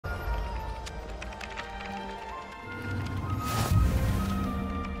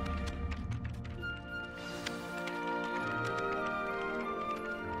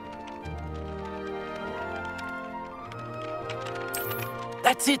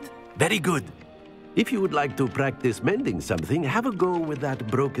That's it. Very good. If you would like to practice mending something, have a go with that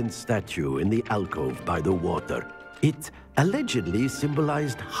broken statue in the alcove by the water. It allegedly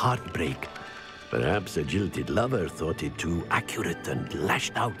symbolized heartbreak. Perhaps a jilted lover thought it too accurate and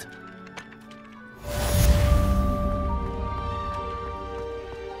lashed out.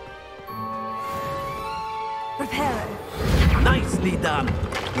 Reparo. Nicely done.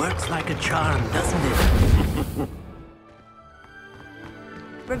 Works like a charm, doesn't it?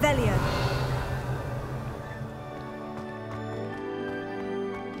 Revelio.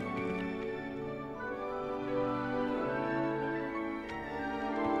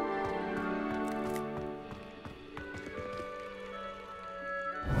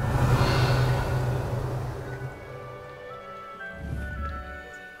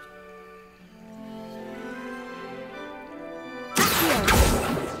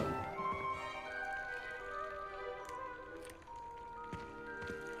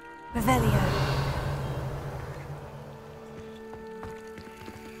 Revelio.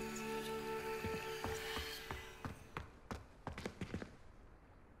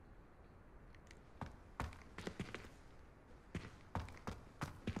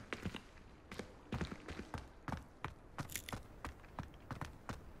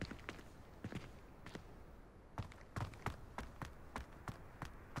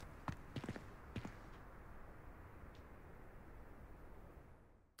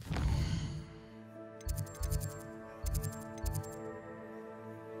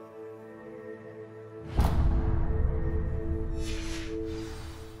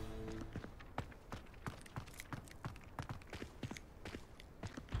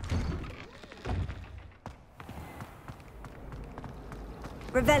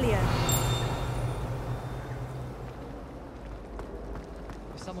 Revelio.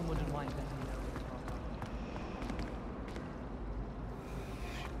 If someone wouldn't mind letting me know.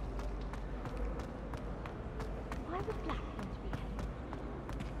 Why would black want to be held?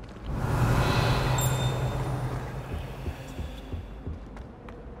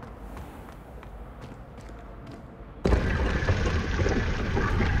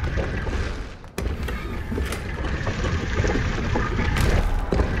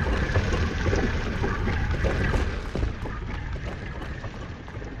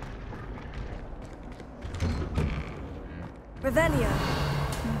 Revelio.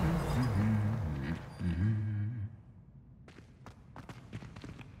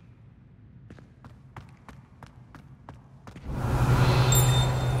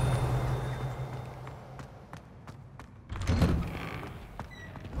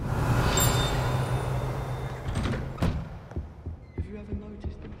 Have you ever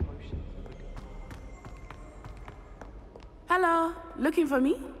noticed the potions of the girl? Hello, looking for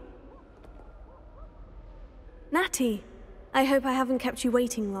me? Natty, I hope I haven't kept you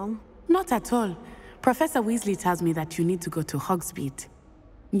waiting long. Not at all. Professor Weasley tells me that you need to go to Hogsmeade.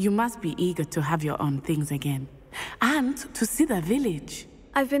 You must be eager to have your own things again. And to see the village.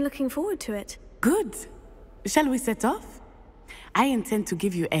 I've been looking forward to it. Good. Shall we set off? I intend to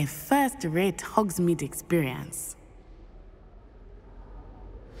give you a first-rate Hogsmeade experience.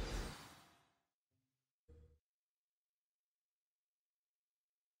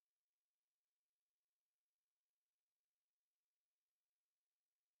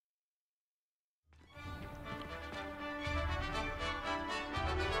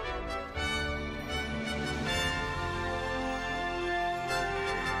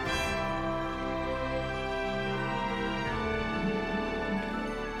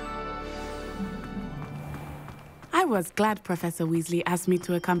 I was glad Professor Weasley asked me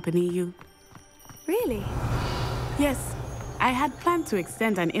to accompany you. Really? Yes, I had planned to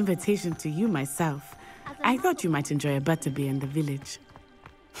extend an invitation to you myself. I thought you might enjoy a butterbeer in the village.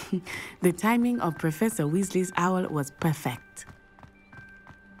 The timing of Professor Weasley's owl was perfect.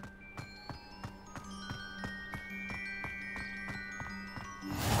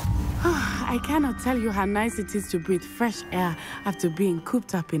 I cannot tell you how nice it is to breathe fresh air after being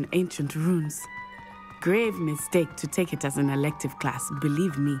cooped up in ancient ruins. Grave mistake to take it as an elective class,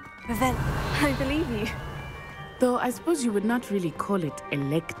 believe me. Revelio, I believe you. Though I suppose you would not really call it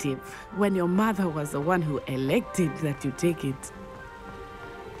elective when your mother was the one who elected that you take it.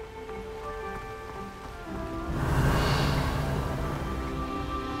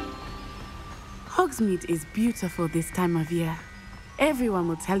 Hogsmeade is beautiful this time of year. Everyone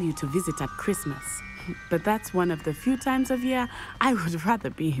will tell you to visit at Christmas, but that's one of the few times of year I would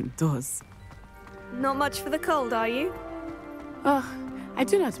rather be indoors. Not much for the cold, are you? Oh, I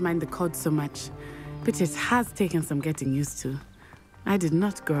do not mind the cold so much, but it has taken some getting used to. I did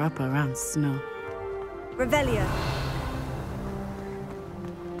not grow up around snow. Revelio.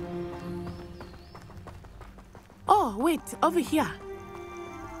 Oh, wait, over here.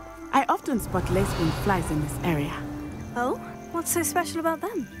 I often spot lacewing flies in this area. Oh? What's so special about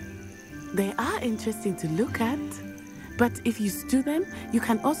them? They are interesting to look at, but if you stew them, you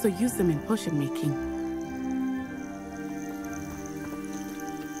can also use them in potion making.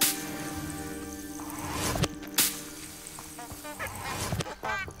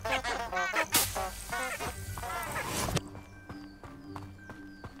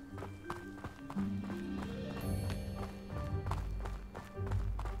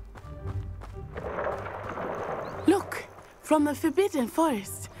 Look, from the Forbidden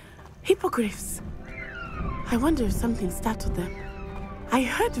Forest, hippogriffs. I wonder if something startled them. I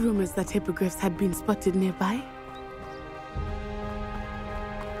heard rumors that hippogriffs had been spotted nearby.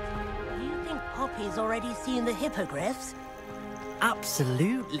 Do you think Poppy's already seen the hippogriffs?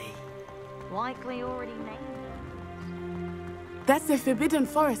 Absolutely. Likely already named. That's the Forbidden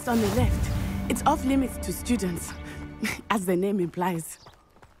Forest on the left. It's off limits to students, as the name implies.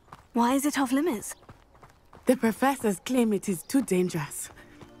 Why is it off limits? The professors claim it is too dangerous.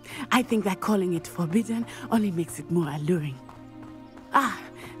 I think that calling it forbidden only makes it more alluring. Ah,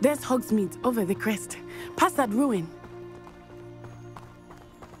 there's Hogsmeade over the crest. Past that ruin.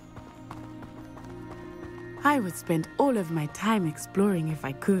 I would spend all of my time exploring if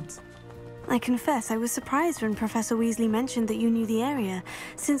I could. I confess I was surprised when Professor Weasley mentioned that you knew the area,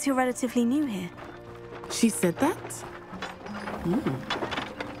 since you're relatively new here. She said that?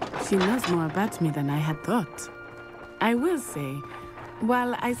 She knows more about me than I had thought. I will say,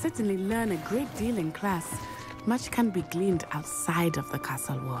 while I certainly learn a great deal in class, much can be gleaned outside of the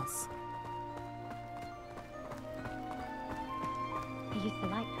castle walls. I used to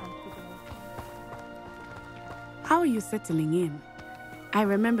like fancy dolls. How are you settling in? I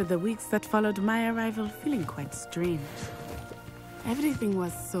remember the weeks that followed my arrival feeling quite strange. Everything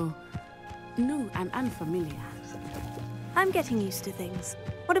was so new and unfamiliar. I'm getting used to things.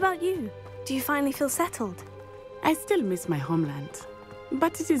 What about you? Do you finally feel settled? I still miss my homeland,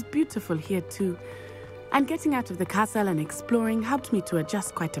 but it is beautiful here too. And getting out of the castle and exploring helped me to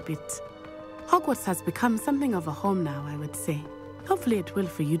adjust quite a bit. Hogwarts has become something of a home now, I would say. Hopefully it will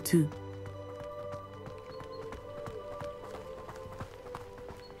for you too.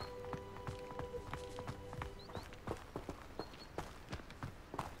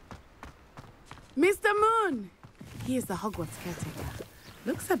 Mr. Moon! He is the Hogwarts caretaker.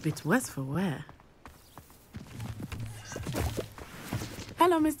 Looks a bit worse for wear.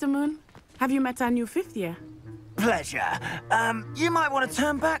 Hello, Mr. Moon. Have you met our new fifth year? Pleasure. You might want to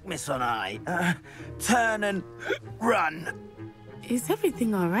turn back, Miss On-Eye. Turn and run. Is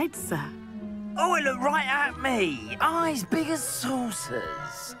everything all right, sir? Oh, it looked right at me. Eyes big as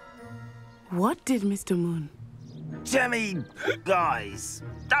saucers. What did Mr. Moon? Jemmy guys.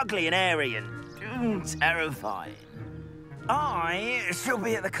 Ugly and airy and terrifying. I shall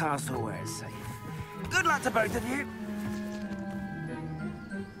be at the castle where it's safe. Good luck to both of you.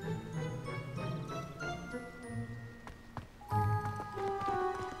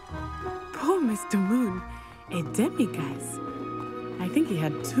 Poor Mr. Moon, a demiguise. I think he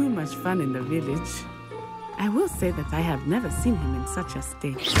had too much fun in the village. I will say that I have never seen him in such a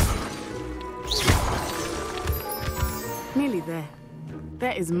state. Nearly there.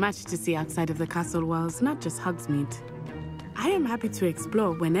 There is much to see outside of the castle walls, not just Hogsmeade. I am happy to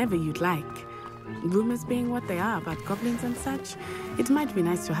explore whenever you'd like. Rumors being what they are about goblins and such, it might be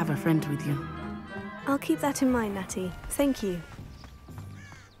nice to have a friend with you. I'll keep that in mind, Natty. Thank you.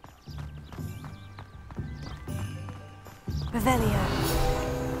 Revelio.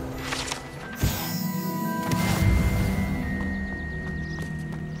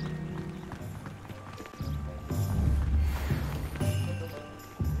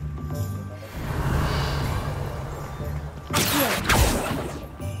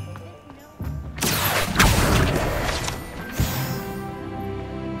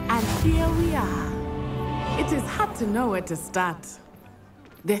 Here we are. It is hard to know where to start.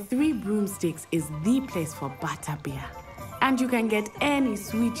 The Three Broomsticks is the place for butterbeer. And you can get any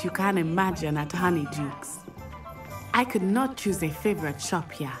sweet you can imagine at Honeyduke's. I could not choose a favorite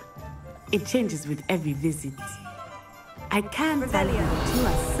shop here. It changes with every visit. I can tell you that you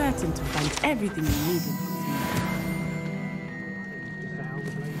are certain to find everything you need in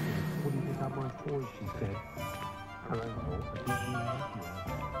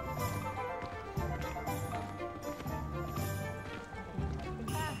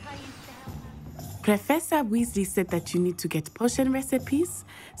Professor Weasley said that you need to get potion recipes,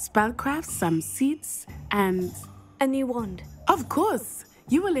 spellcrafts, some seeds, and... a new wand. Of course!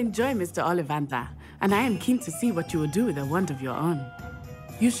 You will enjoy Mr. Ollivander, and I am keen to see what you will do with a wand of your own.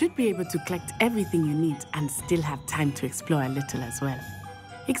 You should be able to collect everything you need and still have time to explore a little as well.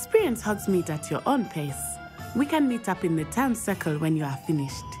 Experience Hogsmeade at your own pace. We can meet up in the town circle when you are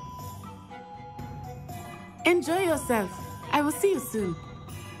finished. Enjoy yourself. I will see you soon.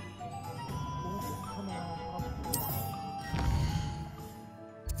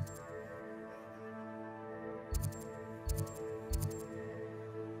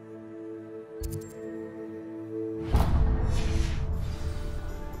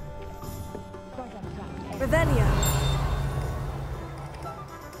 Revelio.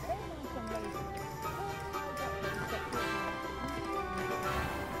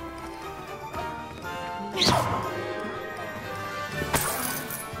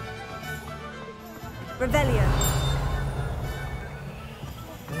 Revelio.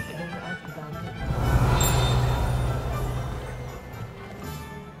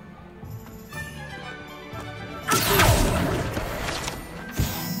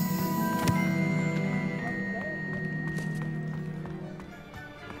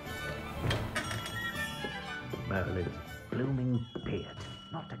 Merlin's blooming beard.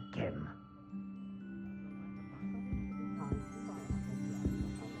 Not again.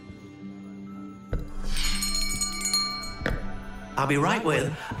 I'll be right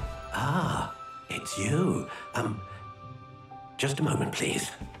with... Ah, it's you. Just a moment, please.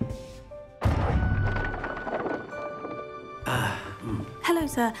 Hello,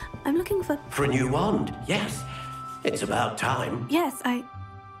 sir. I'm looking for... For a new wand, yes. It's about time. Yes,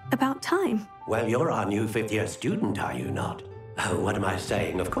 about time. Well, you're our new fifth-year student, are you not? Oh, what am I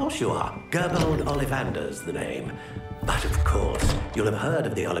saying? Of course you are. Gerbold Ollivander's the name. But of course, you'll have heard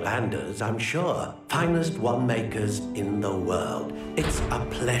of the Ollivanders, I'm sure. Finest wand makers in the world. It's a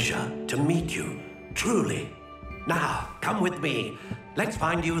pleasure to meet you, truly. Now, come with me. Let's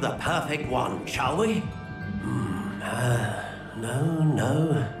find you the perfect wand, shall we? No,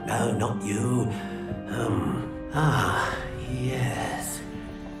 not you.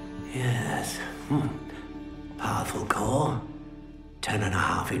 Yes. Powerful core.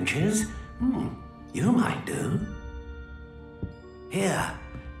 10.5 inches. You might do. Here,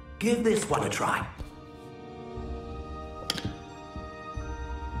 give this one a try.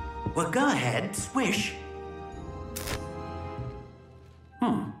 Well, go ahead, swish.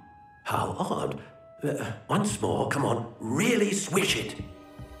 How odd. Once more, come on, really swish it.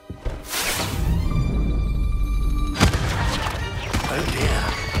 Oh dear.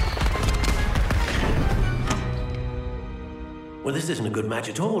 Well, this isn't a good match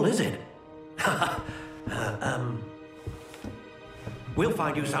at all, is it? We'll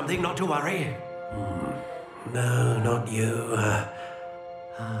find you something, not to worry. No, not you.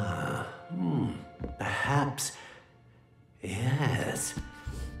 Perhaps... Yes.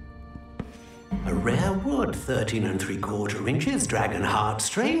 A rare wood, 13 3/4 inches, dragon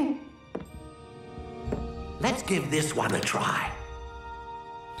heartstring. Let's give this one a try.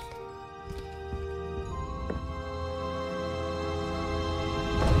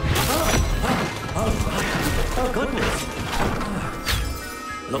 Oh, goodness.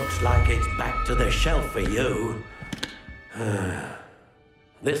 Looks like it's back to the shelf for you.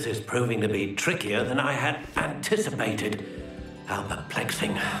 This is proving to be trickier than I had anticipated. How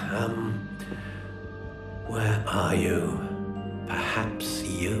perplexing. Where are you? Perhaps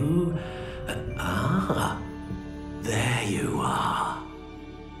you? There you are.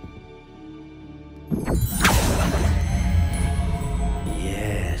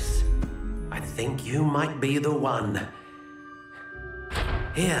 Yes, I think you might be the one.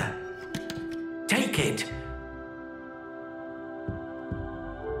 Here, take it.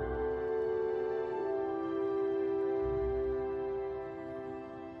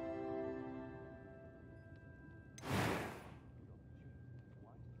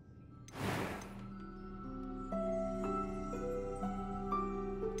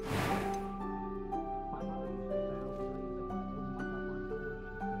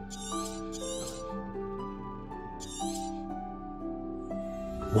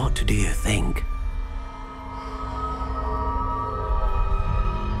 What do you think?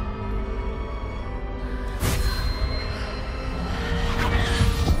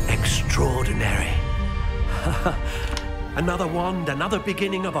 Extraordinary. Another wand, another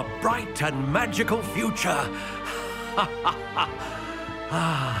beginning of a bright and magical future.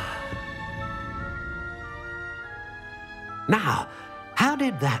 Now, how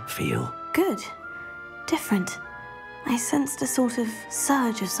did that feel? Good. Different. I sensed a sort of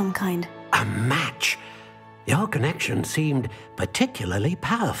surge of some kind. A match? Your connection seemed particularly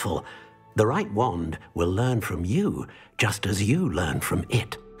powerful. The right wand will learn from you, just as you learn from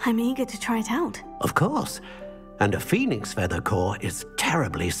it. I'm eager to try it out. Of course. and a phoenix feather core is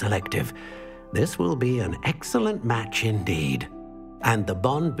terribly selective. This will be an excellent match indeed. And the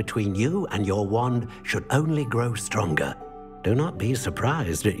bond between you and your wand should only grow stronger. Do not be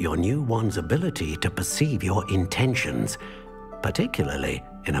surprised at your new wand's ability to perceive your intentions, particularly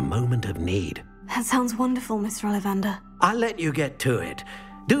in a moment of need. That sounds wonderful, Mr. Ollivander. I'll let you get to it.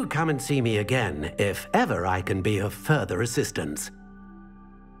 Do come and see me again if ever I can be of further assistance.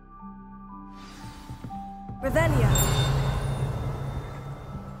 Revelio.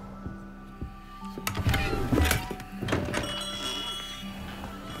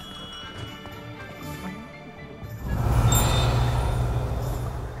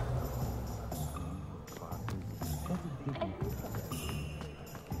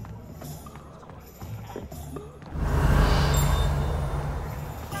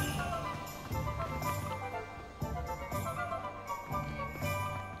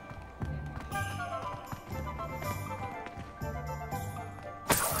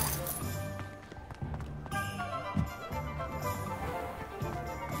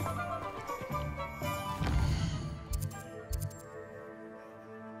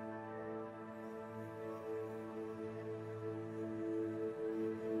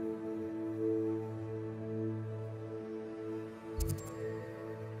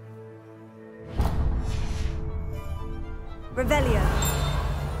 Revelio.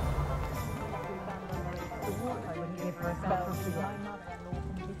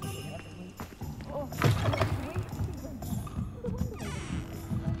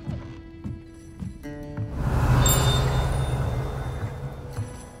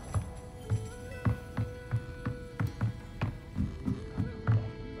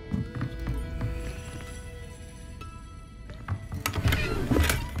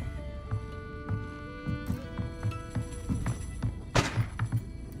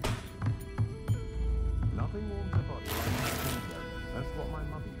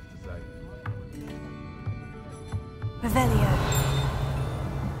 Revelio.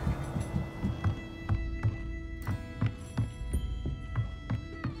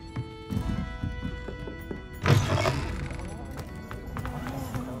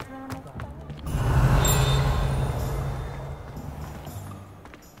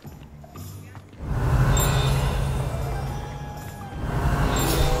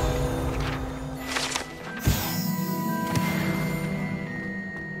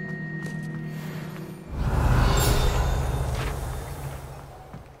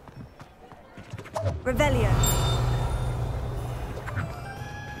 Revelio.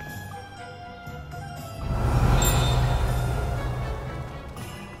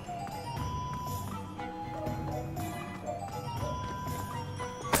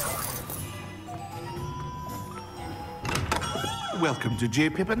 Welcome to J.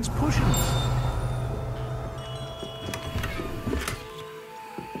 Pippin's Potions.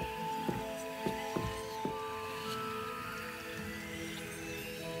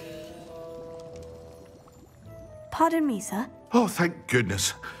 Pardon me, sir. Oh, thank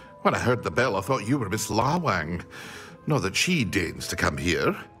goodness. When I heard the bell, I thought you were Miss Lawang. Not that she deigns to come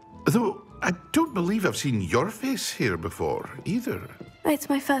here. Though I don't believe I've seen your face here before, either. It's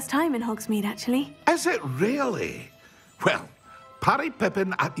my first time in Hogsmeade, actually. Is it really? Well, Parry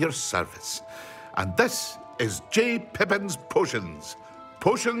Pippin at your service. And this is J. Pippin's Potions.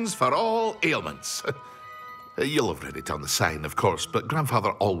 Potions for all ailments. You'll have read it on the sign, of course, but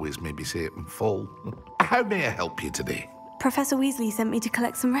Grandfather always made me say it in full. How may I help you today? Professor Weasley sent me to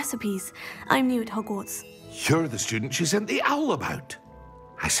collect some recipes. I'm new at Hogwarts. You're the student she sent the owl about.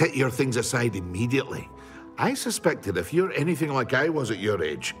 I set your things aside immediately. I suspected if you're anything like I was at your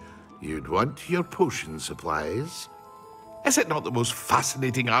age, you'd want your potion supplies. Is it not the most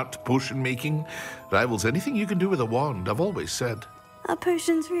fascinating art, potion making? Rivals anything you can do with a wand, I've always said. Are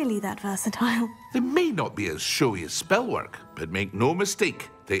potions really that versatile? They may not be as showy as spellwork, but make no mistake,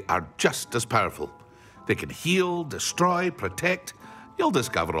 they are just as powerful. They can heal, destroy, protect. You'll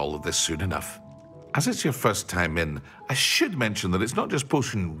discover all of this soon enough. As it's your first time in, I should mention that it's not just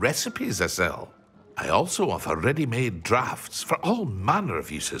potion recipes I sell. I also offer ready-made drafts for all manner of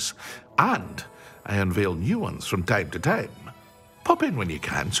uses, and I unveil new ones from time to time. Pop in when you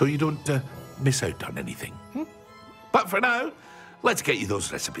can so you don't miss out on anything. But for now, let's get you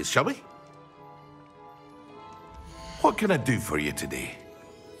those recipes, shall we? What can I do for you today?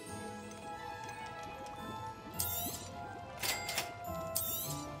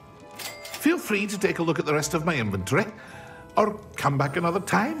 Feel free to take a look at the rest of my inventory, or come back another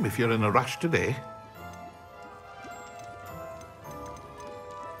time if you're in a rush today.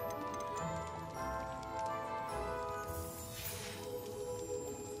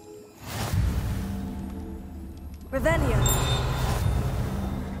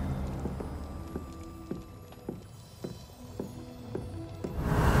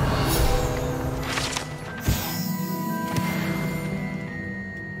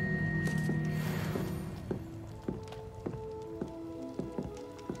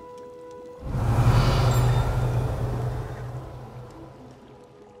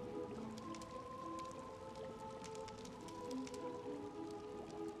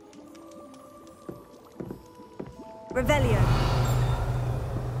 Revelio.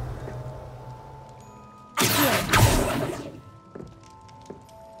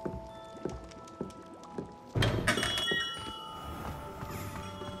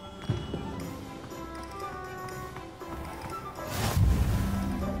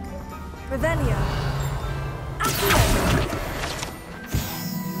 Revelio.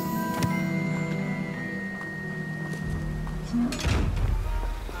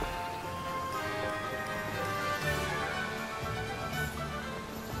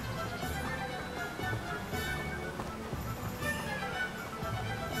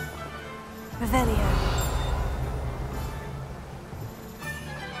 Revelio.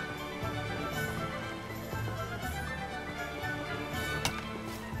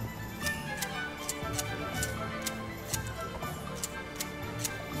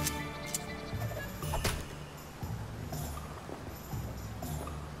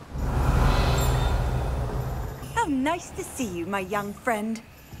 How nice to see you, my young friend.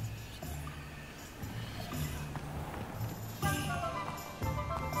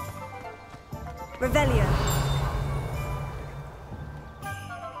 Revelio.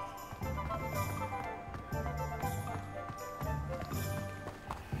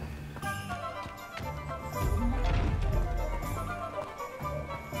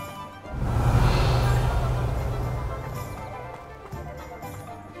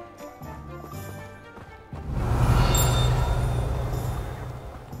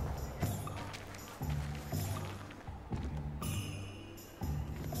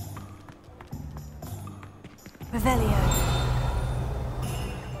 Revelio.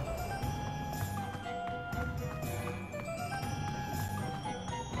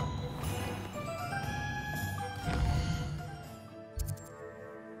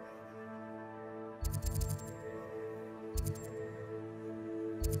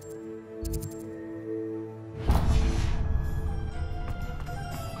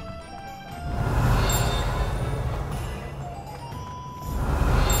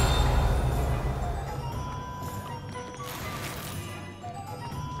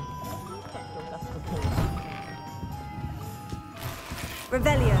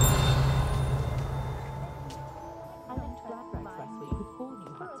 Revelio.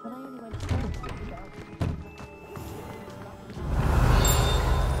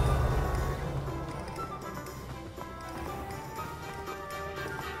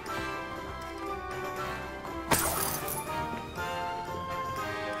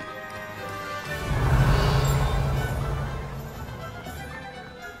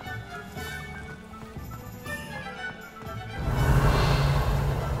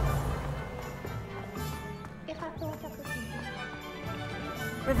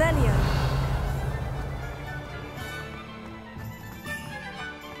 Revelio.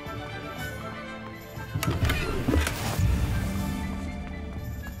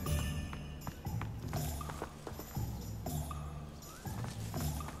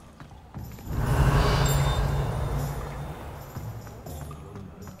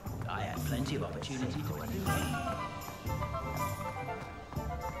 I had plenty of opportunity to understand.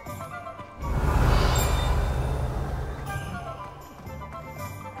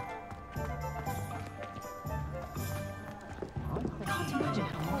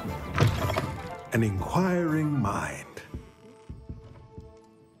 An inquiring mind.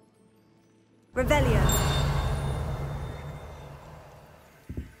 Revelio.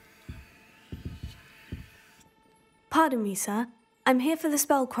 Pardon me, sir. I'm here for the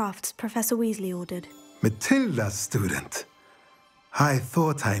spellcrafts Professor Weasley ordered. Matilda's student. I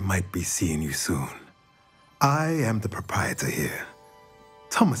thought I might be seeing you soon. I am the proprietor here,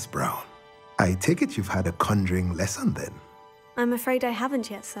 Thomas Brown. I take it you've had a conjuring lesson then? I'm afraid I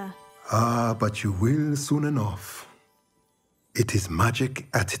haven't yet, sir. Ah, but you will soon enough. It is magic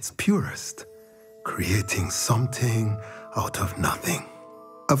at its purest, creating something out of nothing.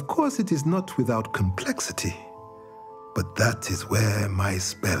 Of course, it is not without complexity, but that is where my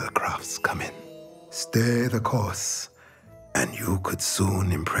spellcrafts come in. Stay the course, and you could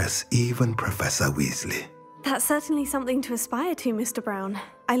soon impress even Professor Weasley. That's certainly something to aspire to, Mr. Brown.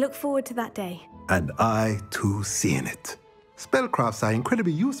 I look forward to that day. And I, too, seeing it. Spellcrafts are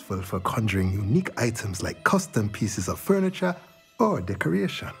incredibly useful for conjuring unique items like custom pieces of furniture or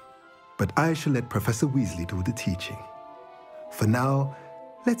decoration. But I shall let Professor Weasley do the teaching. For now,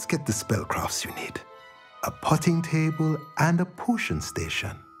 let's get the spellcrafts you need. A potting table and a potion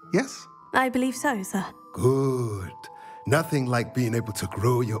station, yes? I believe so, sir. Good. Nothing like being able to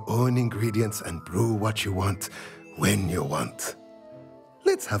grow your own ingredients and brew what you want when you want.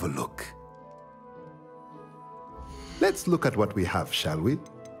 Let's have a look. Let's look at what we have, shall we?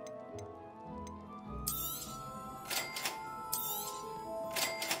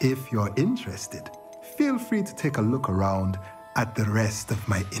 If you're interested, feel free to take a look around at the rest of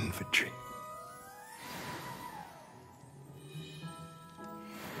my inventory.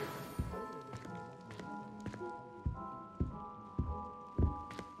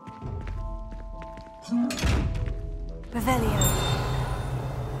 Revelio.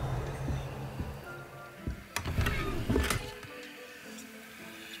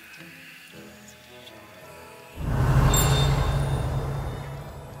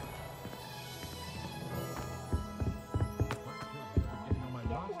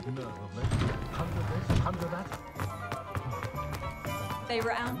 They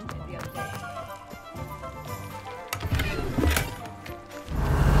were out the other day.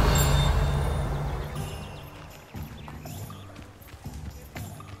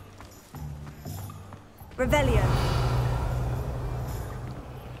 Revelio.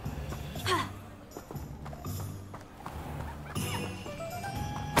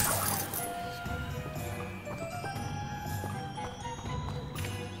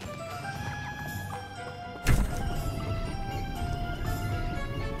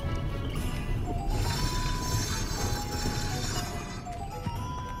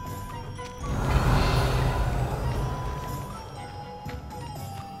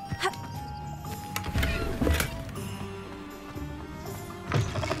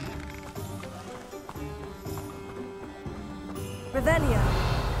 Revelio.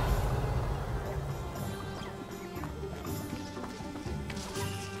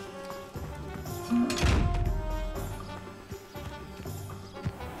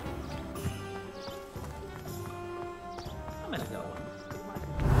 I'm gonna go.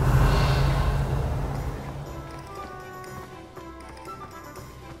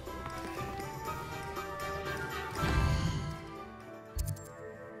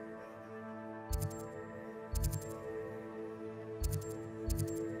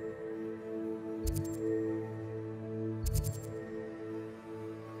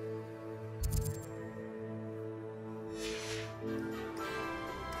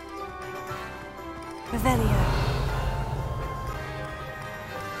 Revelio.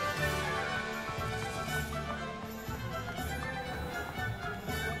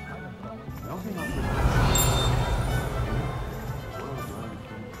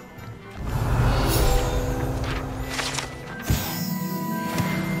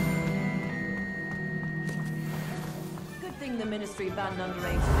 Good thing the Ministry banned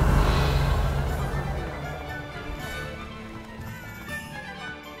underage.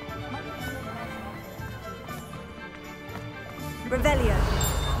 Revelio.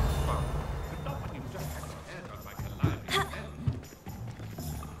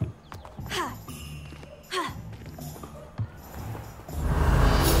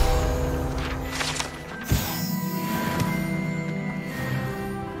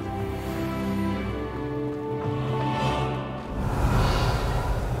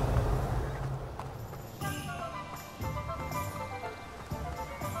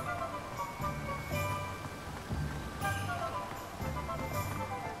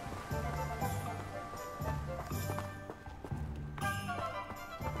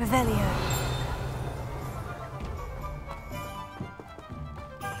 Revelio.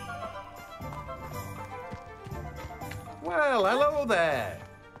 Well, hello there.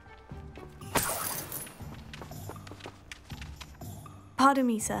 Pardon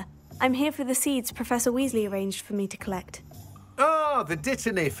me, sir. I'm here for the seeds Professor Weasley arranged for me to collect. Oh, the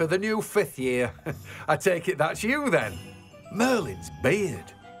dittany for the new 5th year. I take it that's you, then. Merlin's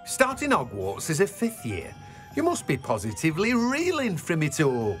beard. Starting Hogwarts as a 5th year. You must be positively reeling from it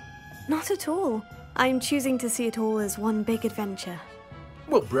all. Not at all. I'm choosing to see it all as one big adventure.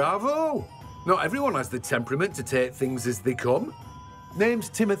 Well, bravo. Not everyone has the temperament to take things as they come. Name's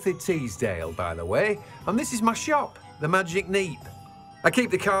Timothy Teasdale, by the way, and this is my shop, the Magic Neep. I keep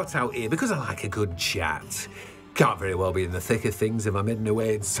the cart out here because I like a good chat. Can't very well be in the thick of things if I'm hidden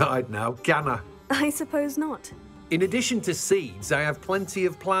away inside now, can I? I suppose not. In addition to seeds, I have plenty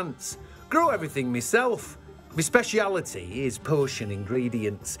of plants. Grow everything myself. My speciality is potion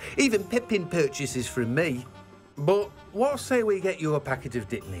ingredients. Even Pippin purchases from me. But what say we get you a packet of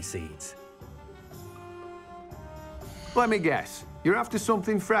Dittany seeds? Let me guess. You're after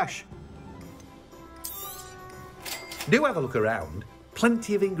something fresh. Do have a look around.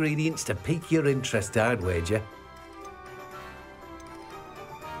 Plenty of ingredients to pique your interest, I'd wager.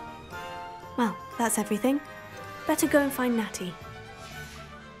 Well, that's everything. Better go and find Natty.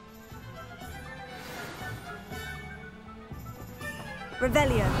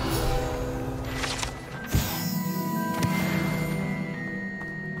 Revelio.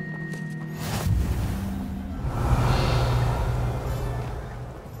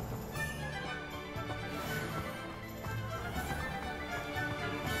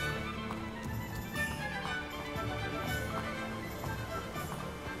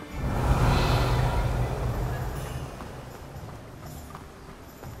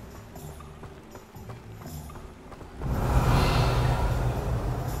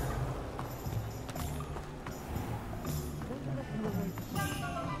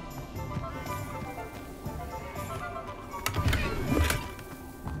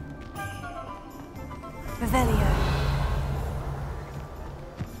 Revelio.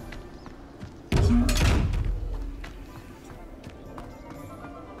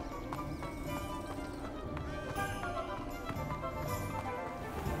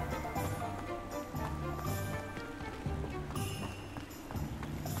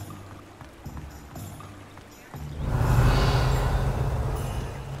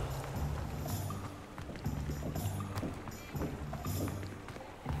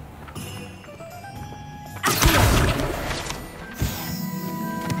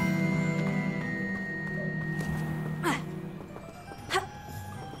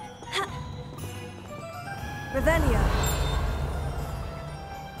 Revelio.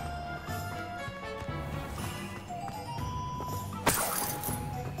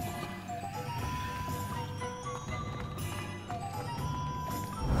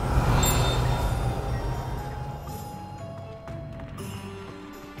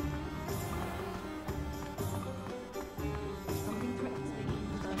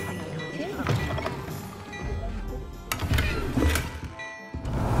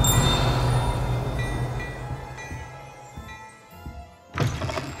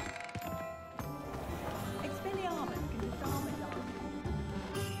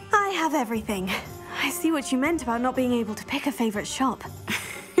 I have everything. I see what you meant about not being able to pick a favorite shop.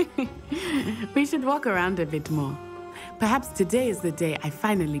 We should walk around a bit more. Perhaps today is the day I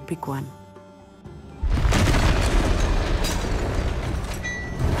finally pick one.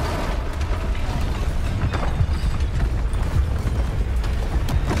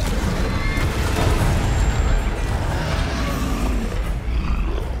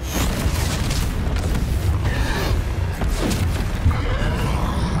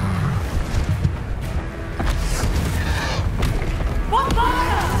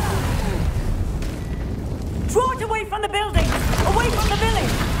 Draw it away from the building! Away from the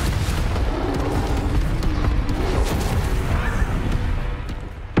village!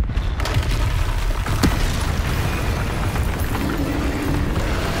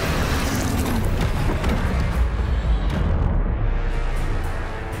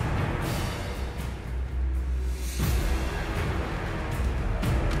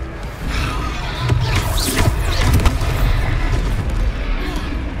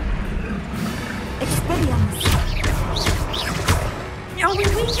 Are we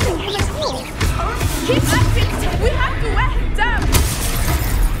weakening him at all? Keep acting! We have to wear him down!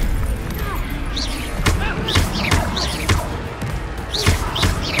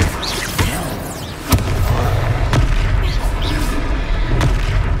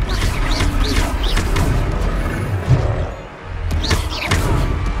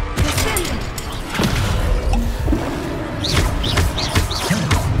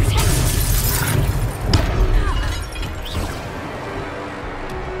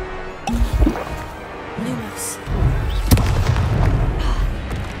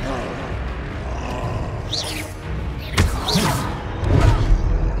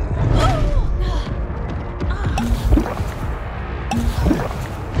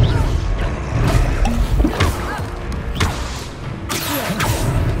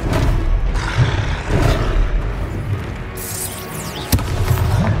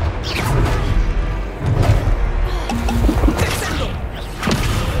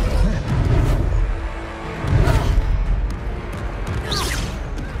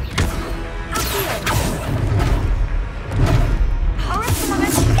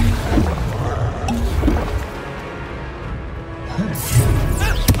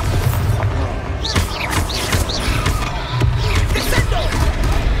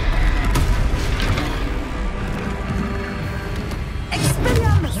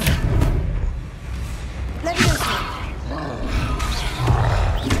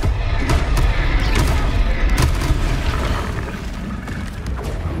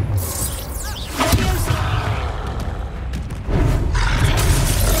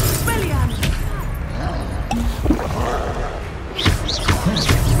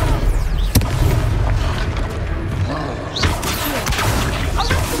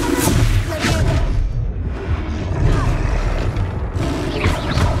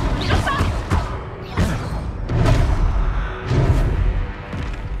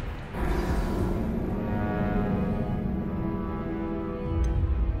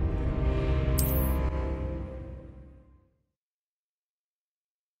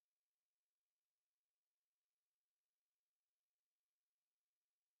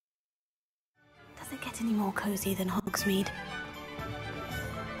 Does it get any more cozy than Hogsmeade?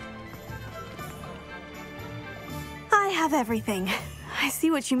 I have everything. I see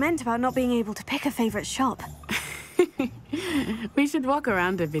what you meant about not being able to pick a favorite shop. We should walk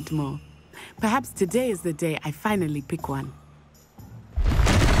around a bit more. Perhaps today is the day I finally pick one.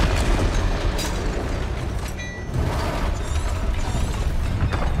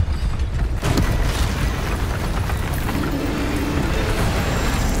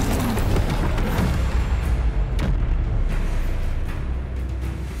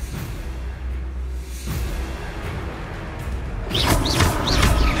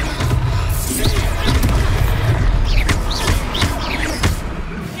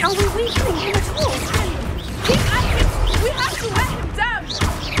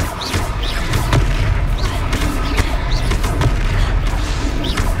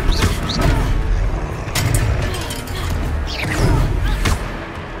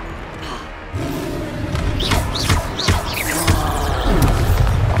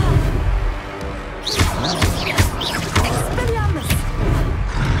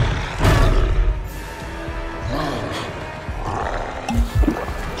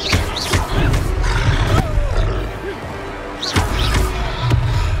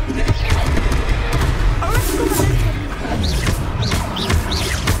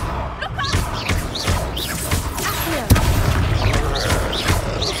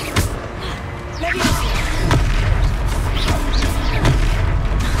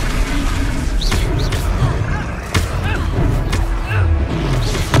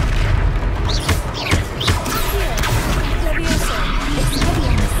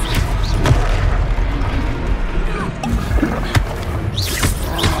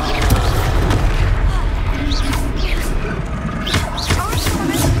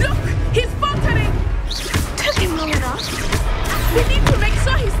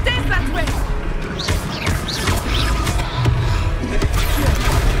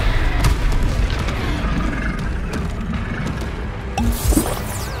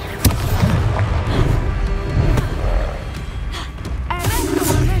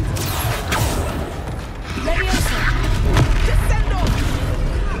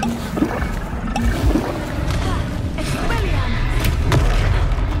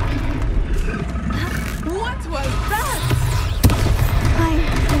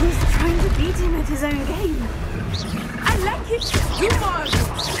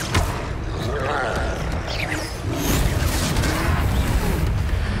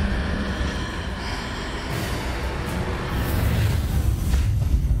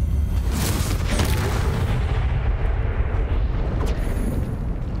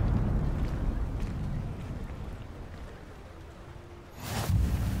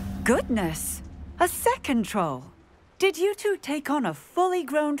 Goodness! A second troll! Did you two take on a fully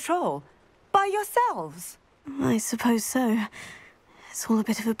grown troll by yourselves? I suppose so. It's all a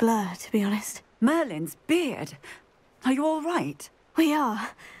bit of a blur, to be honest. Merlin's beard. Are you all right? We are,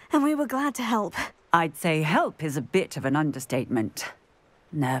 and we were glad to help. I'd say help is a bit of an understatement.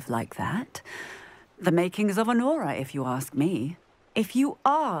 Nerve like that. The makings of an aura, if you ask me. If you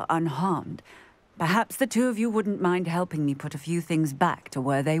are unharmed, perhaps the two of you wouldn't mind helping me put a few things back to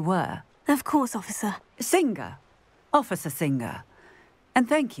where they were. Of course, officer. Singer. Officer Singer. And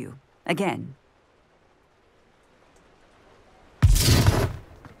thank you, again.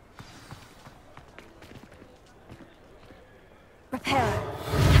 Repairer.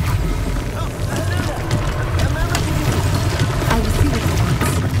 I will see what he wants.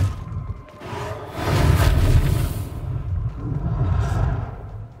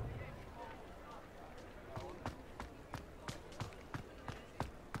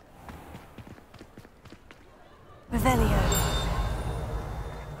 Revelio.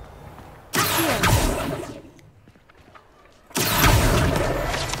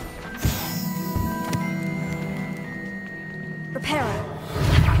 Repairer.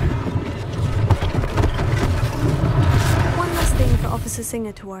 One less thing for Officer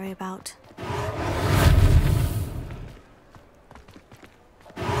Singer to worry about.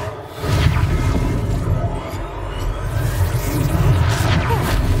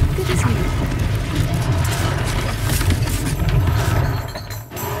 Oh, good as new.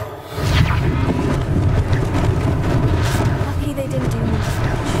 Lucky they didn't do more.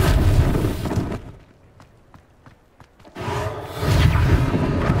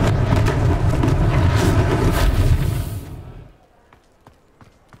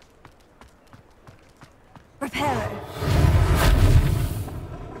 Repairer.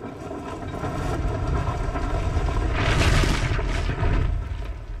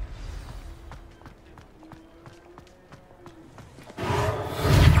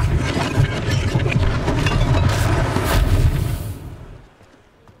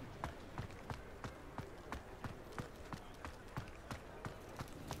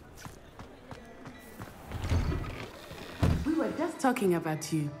 We were just talking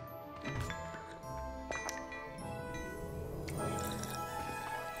about you.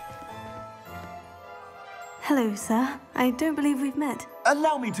 Hello, sir. I don't believe we've met.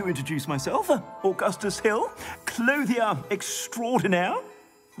 Allow me to introduce myself, Augustus Hill, clothier extraordinaire.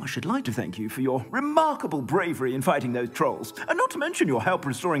 I should like to thank you for your remarkable bravery in fighting those trolls, and not to mention your help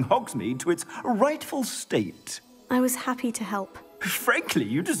restoring Hogsmeade to its rightful state. I was happy to help. Frankly,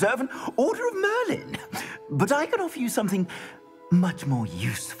 you deserve an Order of Merlin. But I can offer you something much more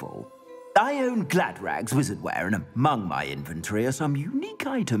useful. I own Gladrag's wizardware, and among my inventory are some unique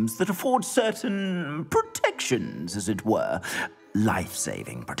items that afford certain protections, as it were.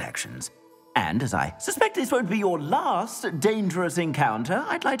 Life-saving protections. And as I suspect this won't be your last dangerous encounter,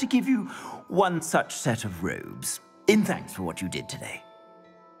 I'd like to give you one such set of robes, in thanks for what you did today.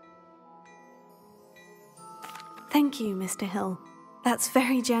 Thank you, Mr. Hill. That's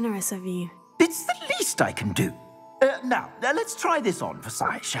very generous of you. It's the least I can do. Now, let's try this on for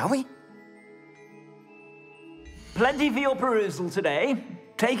size, shall we? Plenty for your perusal today.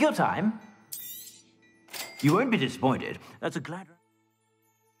 Take your time. You won't be disappointed. That's a glad...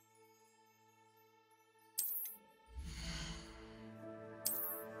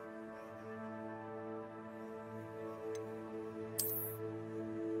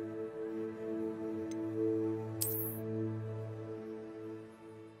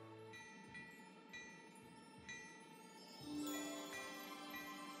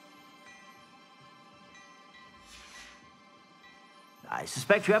 I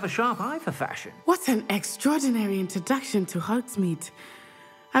suspect you have a sharp eye for fashion. What an extraordinary introduction to Hogsmeade.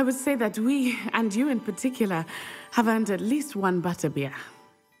 I would say that we, and you in particular, have earned at least one butterbeer.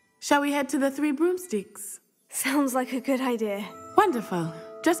 Shall we head to the Three Broomsticks? Sounds like a good idea. Wonderful.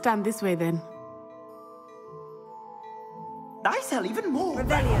 Just down this way then. I sell even more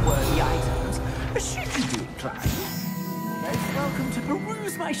worthy items, should you be inclined. Most welcome to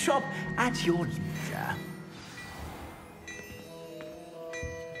peruse my shop at your leisure.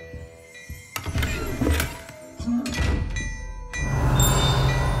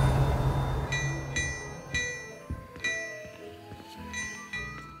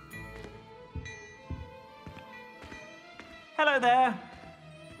 Hello there.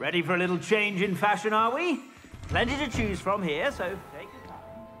 Ready for a little change in fashion, are we? Plenty to choose from here, so take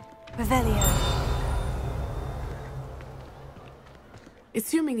your time. Revelio.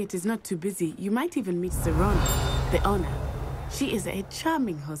 Assuming it is not too busy, you might even meet Serona, the owner. She is a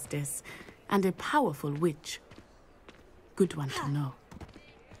charming hostess and a powerful witch. Good one to know.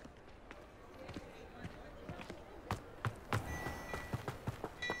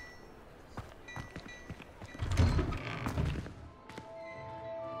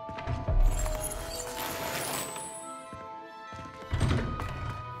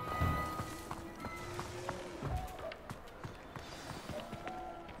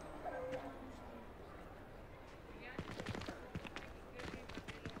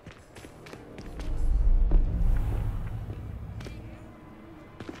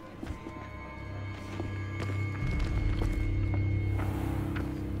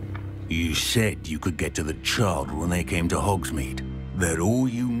 You said you could get to the child when they came to Hogsmeade. That all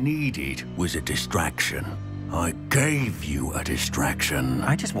you needed was a distraction. I gave you a distraction.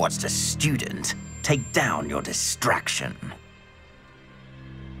 I just watched a student take down your distraction.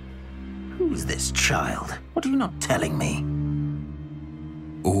 Who's this child? What are you not telling me?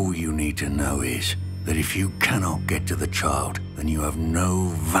 All you need to know is that if you cannot get to the child, then you have no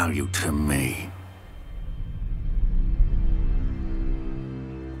value to me.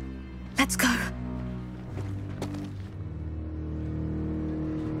 Let's go.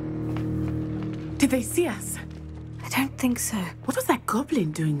 Did they see us? I don't think so. What was that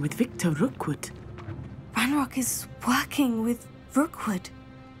goblin doing with Victor Rookwood? Ranrock is working with Rookwood.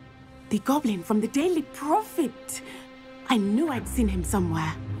 The goblin from the Daily Prophet. I knew I'd seen him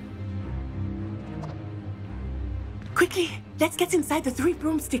somewhere. Quickly, let's get inside the Three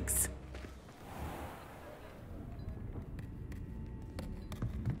Broomsticks.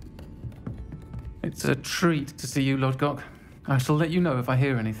 It's a treat to see you, Lodgok. I shall let you know if I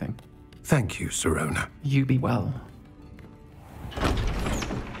hear anything. Thank you, Serona. You be well.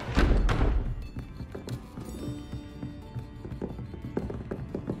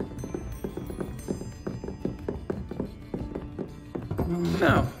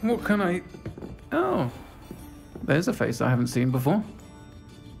 Now, what can I... Oh, there's a face I haven't seen before.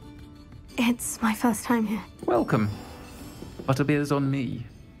 It's my first time here. Welcome. Butterbeer's on me.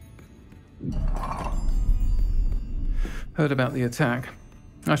 Heard about the attack.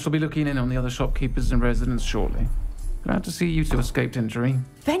 I shall be looking in on the other shopkeepers and residents shortly. Glad to see you two escaped injury.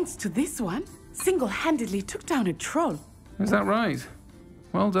 Thanks to this one, single-handedly took down a troll. Is that right?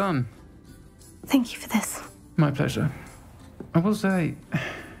 Well done. Thank you for this. My pleasure. I will say,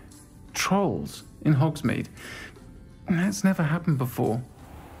 trolls in Hogsmeade. That's never happened before.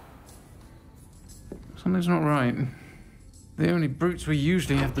 Something's not right. The only brutes we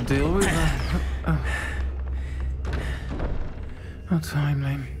usually have to deal with are... How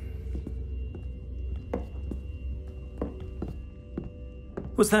timely.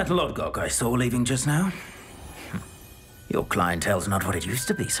 Was that Lodgok I saw leaving just now? Your clientele's not what it used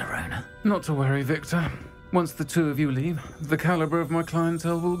to be, Serona. Not to worry, Victor. Once the two of you leave, the caliber of my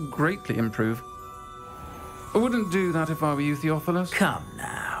clientele will greatly improve. I wouldn't do that if I were you, Theophilus. Come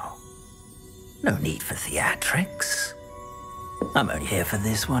now. No need for theatrics. I'm only here for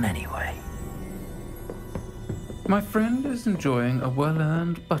this one anyway. My friend is enjoying a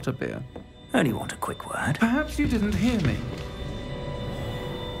well-earned butterbeer. Only want a quick word. Perhaps you didn't hear me.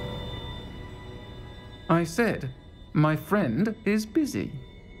 I said, my friend is busy.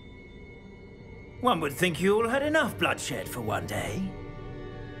 One would think you all had enough bloodshed for one day.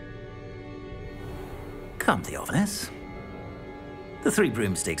 Come, Theophilus. The Three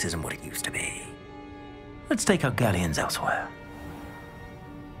Broomsticks isn't what it used to be. Let's take our galleons elsewhere.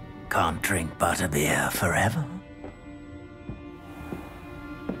 Can't drink butterbeer forever.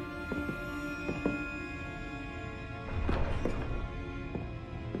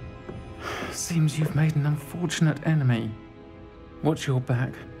 Seems you've made an unfortunate enemy. Watch your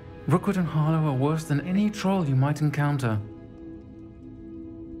back. Rookwood and Harlow are worse than any troll you might encounter.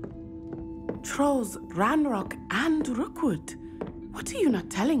 Trolls, Ranrock, and Rookwood. What are you not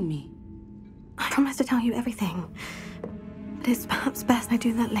telling me? I promised to tell you everything. But it's perhaps best I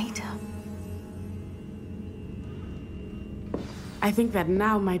do that later. I think that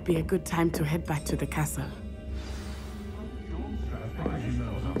now might be a good time to head back to the castle.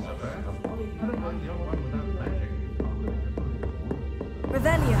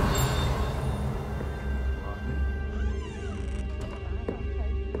 Revelio.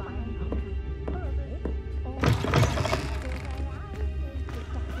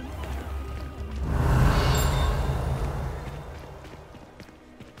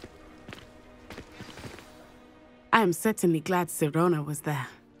 I am certainly glad Serona was there.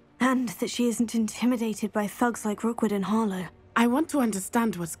 And that she isn't intimidated by thugs like Rookwood and Harlow. I want to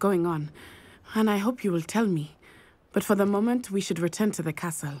understand what's going on, and I hope you will tell me. But for the moment, we should return to the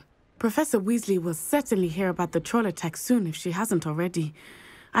castle. Professor Weasley will certainly hear about the troll attack soon if she hasn't already.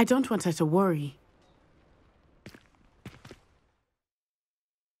 I don't want her to worry.